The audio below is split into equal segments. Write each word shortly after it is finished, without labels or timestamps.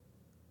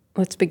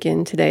Let's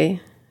begin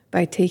today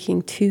by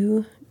taking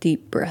 2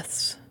 deep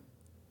breaths.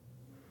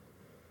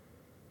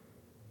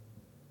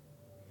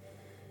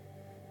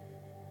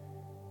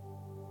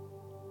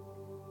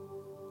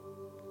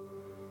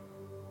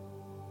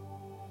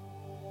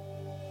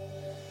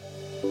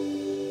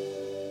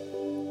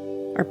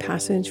 Our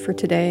passage for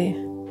today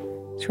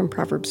is from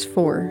Proverbs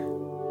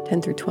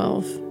 4:10 through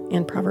 12,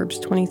 and Proverbs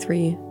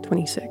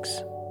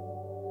 23:26.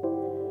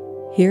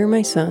 Hear,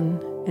 my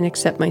son, and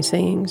accept my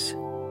sayings,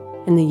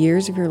 and the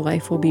years of your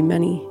life will be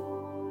many.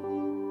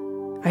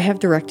 I have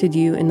directed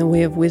you in the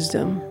way of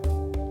wisdom.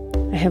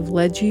 I have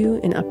led you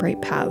in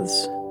upright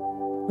paths.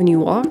 When you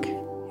walk,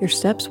 your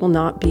steps will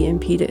not be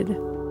impeded,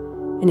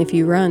 and if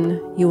you run,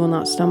 you will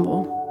not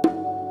stumble.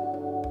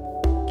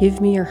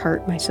 Give me your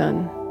heart, my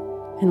son,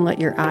 and let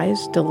your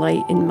eyes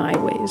delight in my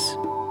ways.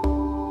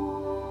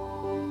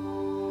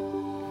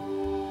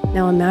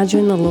 Now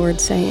imagine the Lord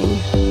saying,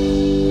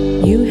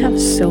 you have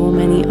so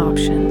many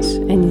options,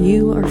 and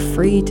you are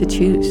free to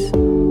choose.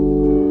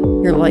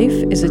 Your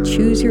life is a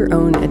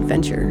choose-your-own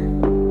adventure.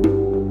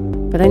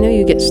 But I know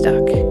you get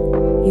stuck.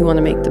 You want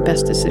to make the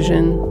best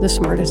decision, the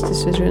smartest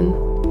decision.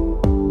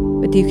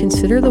 But do you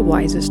consider the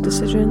wisest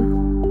decision?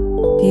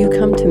 Do you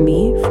come to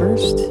me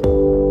first?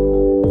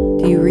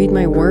 Do you read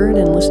my word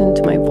and listen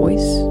to my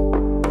voice?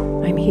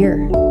 I'm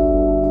here.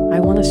 I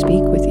want to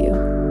speak with you.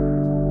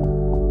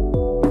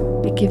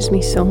 It gives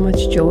me so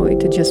much joy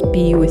to just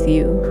be with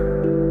you.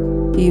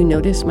 Do you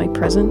notice my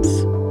presence?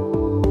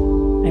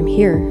 I'm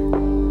here,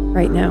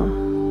 right now,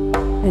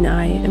 and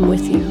I am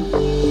with you.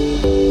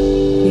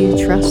 Do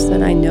you trust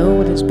that I know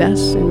what is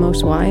best and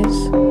most wise?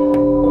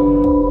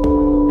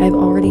 I have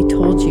already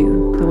told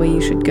you the way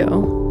you should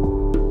go.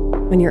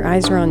 When your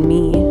eyes are on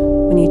me,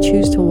 when you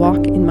choose to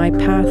walk in my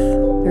path,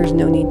 there is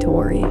no need to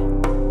worry.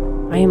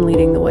 I am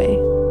leading the way.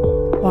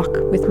 Walk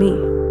with me.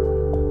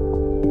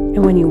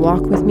 And when you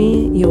walk with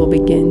me, you will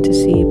begin to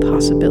see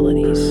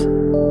possibilities.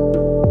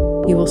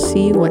 You will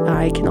see what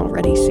I can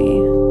already see,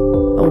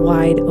 a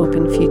wide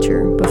open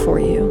future before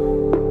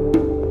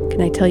you.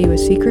 Can I tell you a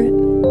secret?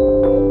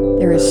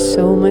 There is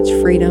so much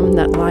freedom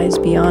that lies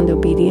beyond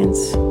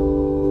obedience.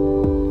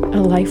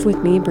 A life with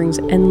me brings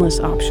endless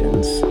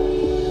options.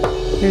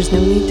 There's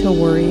no need to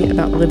worry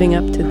about living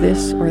up to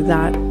this or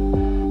that.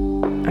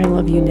 I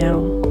love you now,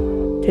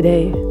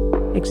 today,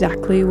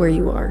 exactly where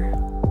you are.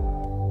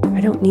 I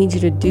don't need you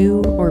to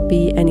do or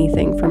be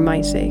anything for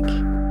my sake.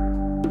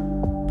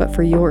 But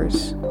for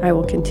yours, I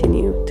will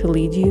continue to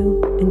lead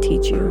you and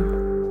teach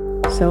you.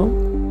 So,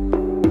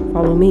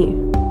 follow me,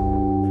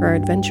 for our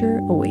adventure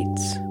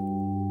awaits.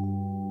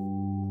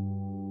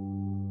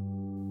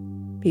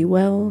 Be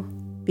well,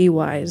 be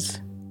wise,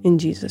 in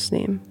Jesus'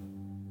 name.